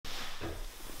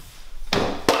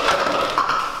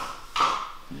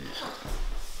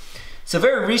So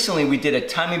very recently we did a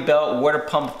timing belt, water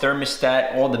pump,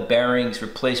 thermostat, all the bearings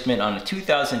replacement on a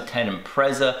 2010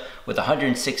 Impreza with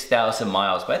 106,000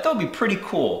 miles. But I thought it'd be pretty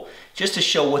cool just to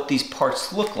show what these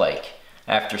parts look like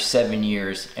after 7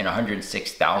 years and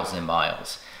 106,000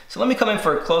 miles. So let me come in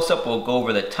for a close-up. We'll go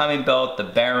over the timing belt, the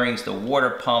bearings, the water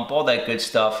pump, all that good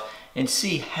stuff, and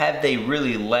see have they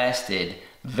really lasted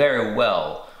very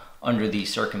well under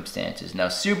these circumstances. Now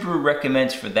Subaru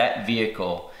recommends for that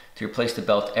vehicle to replace the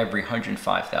belt every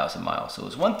 105,000 miles. So it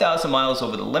was 1,000 miles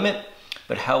over the limit,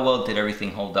 but how well did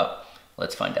everything hold up?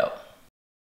 Let's find out.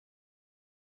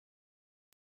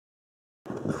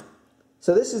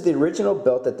 So this is the original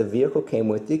belt that the vehicle came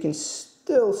with. You can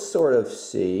still sort of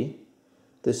see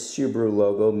the Subaru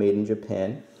logo, made in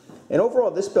Japan. And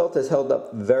overall, this belt has held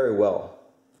up very well.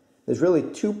 There's really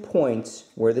 2 points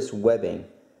where this webbing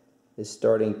is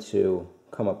starting to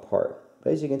come apart.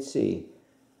 But as you can see,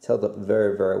 it's held up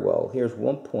very, very well. Here's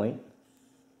 1 point,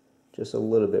 just a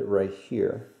little bit right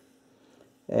here.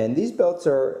 And these belts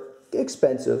are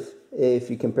expensive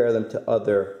if you compare them to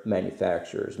other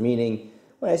manufacturers. Meaning,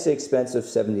 when I say expensive,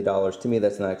 $70, to me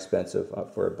that's not expensive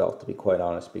for a belt, to be quite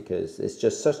honest, because it's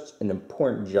just such an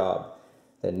important job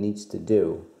that it needs to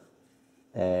do.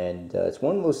 And it's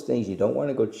one of those things you don't want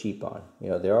to go cheap on. You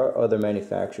know, there are other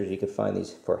manufacturers, you can find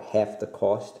these for half the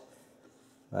cost.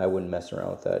 I wouldn't mess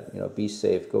around with that. You know, be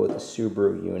safe, go with the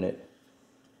Subaru unit.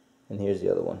 And here's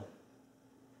the other one,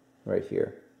 right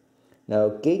here. Now,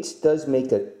 Gates does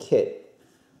make a kit.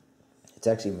 It's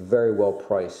actually very well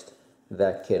priced,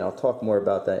 that kit. I'll talk more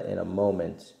about that in a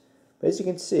moment. But as you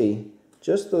can see,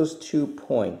 just those 2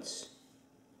 points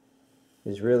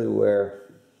is really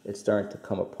where it's starting to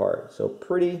come apart. So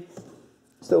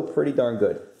still pretty darn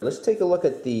good. Let's take a look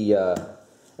at the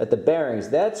bearings.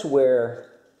 That's where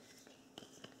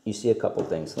you see a couple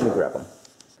things. Let me grab them.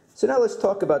 So now let's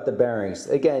talk about the bearings.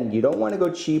 Again, you don't want to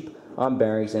go cheap on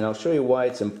bearings, and I'll show you why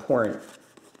it's important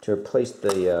to replace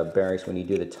the bearings when you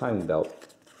do the timing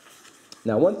belt.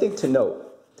 Now, one thing to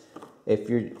note, if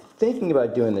you're thinking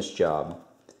about doing this job,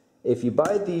 if you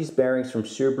buy these bearings from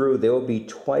Subaru, they will be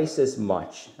twice as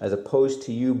much as opposed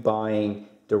to you buying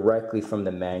directly from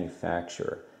the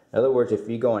manufacturer. In other words, if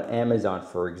you go on Amazon,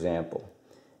 for example,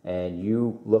 and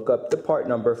you look up the part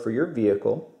number for your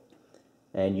vehicle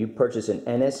and you purchase an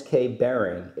NSK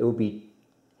bearing, it will be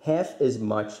half as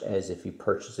much as if you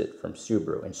purchase it from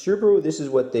Subaru. And Subaru, this is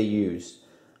what they use.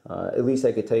 At least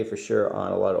I could tell you for sure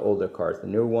on a lot of older cars. The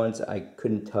newer ones, I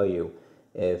couldn't tell you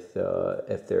if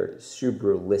they're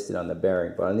Subaru listed on the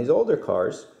bearing. But on these older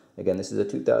cars, again, this is a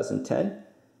 2010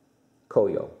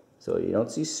 Koyo. So you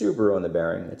don't see Subaru on the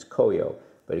bearing, it's Koyo.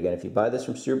 But again, if you buy this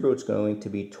from Subaru, it's going to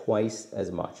be twice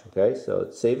as much, okay? So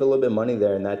save a little bit of money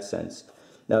there in that sense.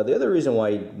 Now, the other reason why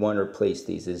you want to replace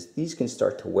these is these can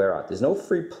start to wear out. There's no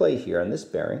free play here on this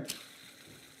bearing.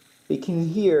 You can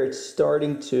hear it's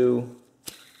starting to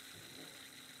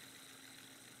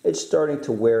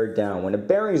wear down. When a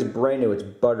bearing is brand new, it's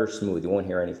butter smooth. You won't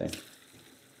hear anything.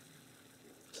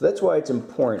 So that's why it's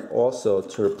important also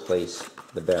to replace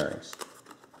the bearings,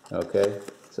 okay?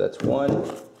 So that's one.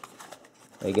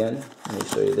 Again, let me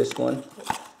show you this one.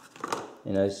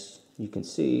 And as you can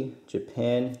see,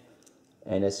 Japan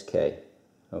NSK,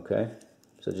 okay?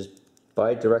 So just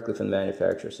buy it directly from the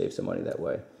manufacturer, save some money that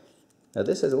way. Now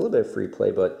this has a little bit of free play,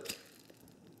 but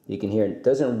you can hear it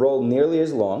doesn't roll nearly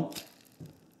as long.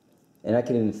 And I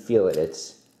can even feel it.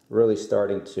 It's really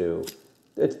starting to,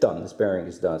 it's done. This bearing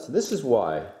is done. So this is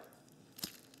why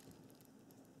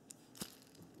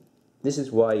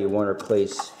you want to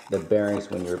replace the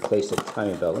bearings when you replace the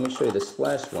timing belt. Let me show you this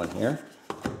last one here.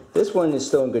 This one is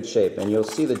still in good shape, and you'll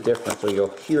see the difference, or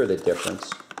you'll hear the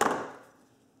difference.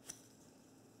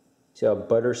 See how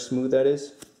butter smooth that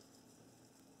is?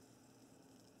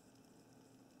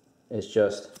 It's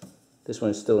just, this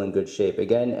one's still in good shape.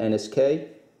 Again, NSK,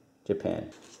 Japan.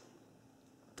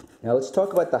 Now let's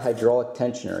talk about the hydraulic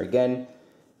tensioner. Again,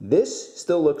 this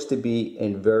still looks to be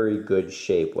in very good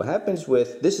shape. What happens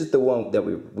with, this is the one that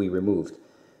we removed.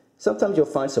 Sometimes you'll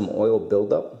find some oil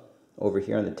buildup over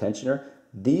here on the tensioner.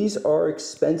 These are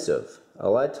expensive. A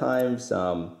lot of times,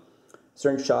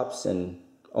 certain shops and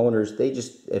owners, they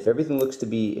just, if everything looks to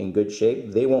be in good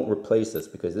shape, they won't replace this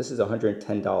because this is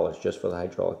 $110 just for the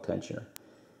hydraulic tensioner.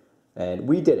 And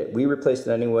we did it. We replaced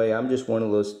it anyway. I'm just one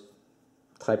of those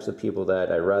types of people that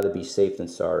I'd rather be safe than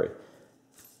sorry.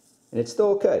 And it's still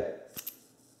okay.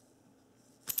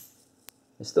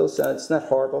 It's not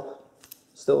horrible.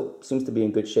 Still seems to be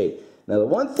in good shape. Now the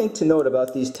one thing to note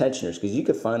about these tensioners, because you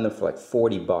can find them for like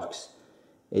 40 bucks,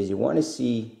 is you want to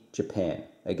see Japan.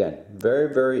 Again,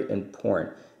 very, very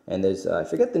important. And there's, I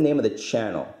forget the name of the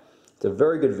channel. It's a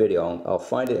very good video. I'll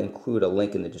find it, include a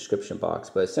link in the description box.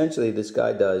 But essentially, this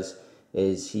guy does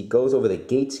is he goes over the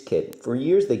Gates kit. For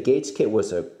years, the Gates kit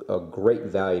was a great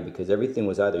value because everything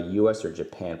was either US or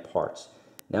Japan parts.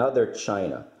 Now they're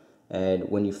China. And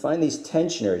when you find these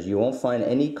tensioners, you won't find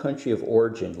any country of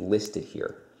origin listed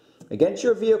here. Against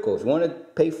your vehicle, if you want to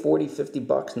pay 40, 50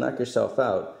 bucks, knock yourself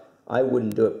out, I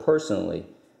wouldn't do it personally.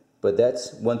 But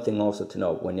that's one thing also to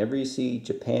know. Whenever you see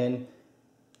Japan,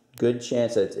 good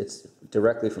chance that it's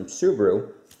directly from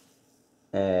Subaru,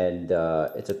 and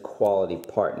it's a quality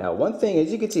part. Now, one thing,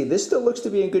 as you can see, this still looks to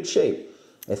be in good shape.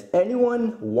 If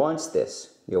anyone wants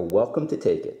this, you're welcome to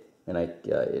take it. And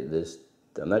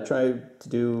I'm not trying to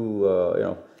do you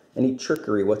know, any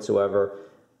trickery whatsoever.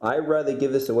 I'd rather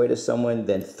give this away to someone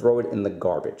than throw it in the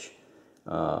garbage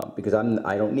because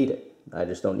I don't need it. I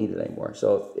just don't need it anymore.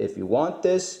 So if you want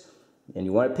this and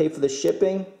you want to pay for the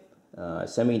shipping,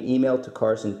 send me an email to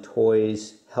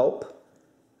Carsntoys help.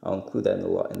 I'll include that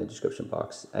in the description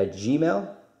box at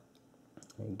Gmail.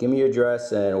 Give me your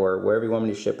address or wherever you want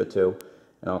me to ship it to,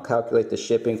 and I'll calculate the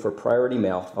shipping for priority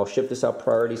mail. I'll ship this out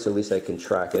priority so at least I can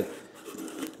track it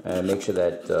and make sure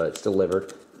that it's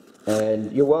delivered.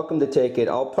 And you're welcome to take it.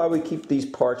 I'll probably keep these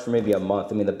parts for maybe a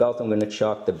month. I mean, the belt I'm going to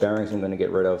chuck, the bearings I'm going to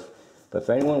get rid of. But if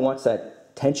anyone wants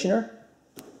that tensioner,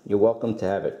 you're welcome to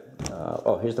have it.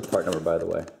 Oh, here's the part number, by the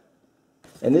way.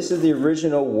 And this is the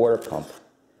original water pump.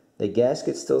 The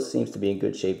gasket still seems to be in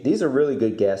good shape. These are really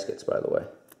good gaskets, by the way.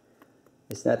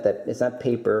 It's not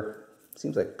paper. It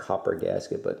seems like a copper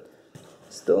gasket, but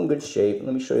still in good shape.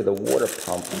 Let me show you the water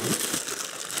pump.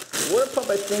 The water pump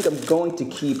I think I'm going to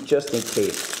keep just in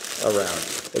case around.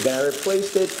 Again, I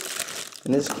replaced it,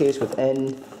 in this case, with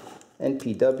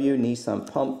NPW,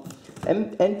 Nissan pump.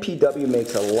 NPW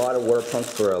makes a lot of water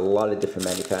pumps for a lot of different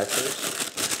manufacturers.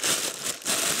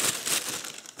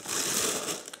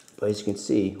 But as you can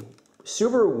see,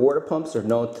 Subaru water pumps are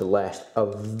known to last a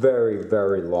very,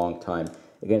 very long time.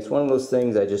 Again, it's one of those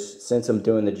things since I'm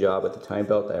doing the job with the time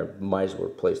belt, I might as well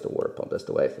replace the water pump. That's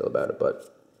the way I feel about it.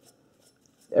 But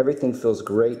everything feels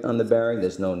great on the bearing.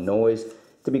 There's no noise.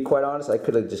 To be quite honest, I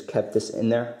could have just kept this in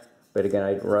there. But again,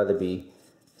 I'd rather be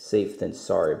safe than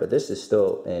sorry. But this is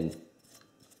still in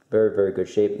very, very good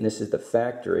shape. And this is the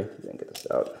factory. Let me get this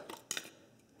out.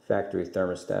 Factory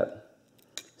thermostat.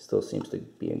 Still seems to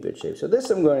be in good shape. So this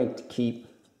I'm going to keep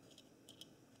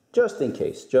just in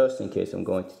case I'm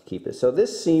going to keep it. So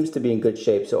this seems to be in good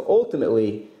shape. So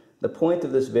ultimately, the point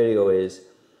of this video is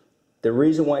the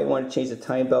reason why you want to change the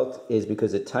timing belt is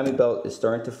because the timing belt is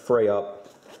starting to fray up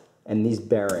and these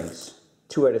bearings,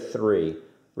 2 out of 3,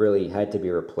 really had to be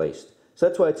replaced. So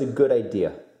that's why it's a good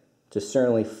idea to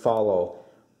certainly follow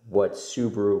what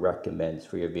Subaru recommends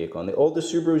for your vehicle. On the older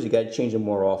Subarus, you got to change them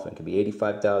more often. It could be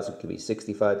 85,000, it could be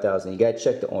 65,000. You got to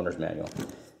check the owner's manual.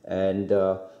 And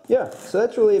yeah, so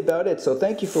that's really about it. So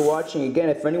thank you for watching. Again,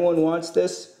 if anyone wants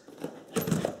this,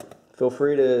 feel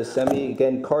free to send me,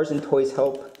 again,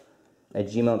 carsntoyshelp at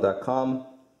gmail.com.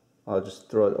 I'll just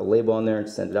throw a label on there and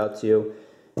send it out to you.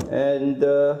 And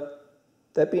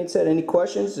that being said, any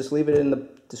questions, just leave it in the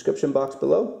description box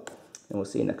below, and we'll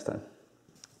see you next time.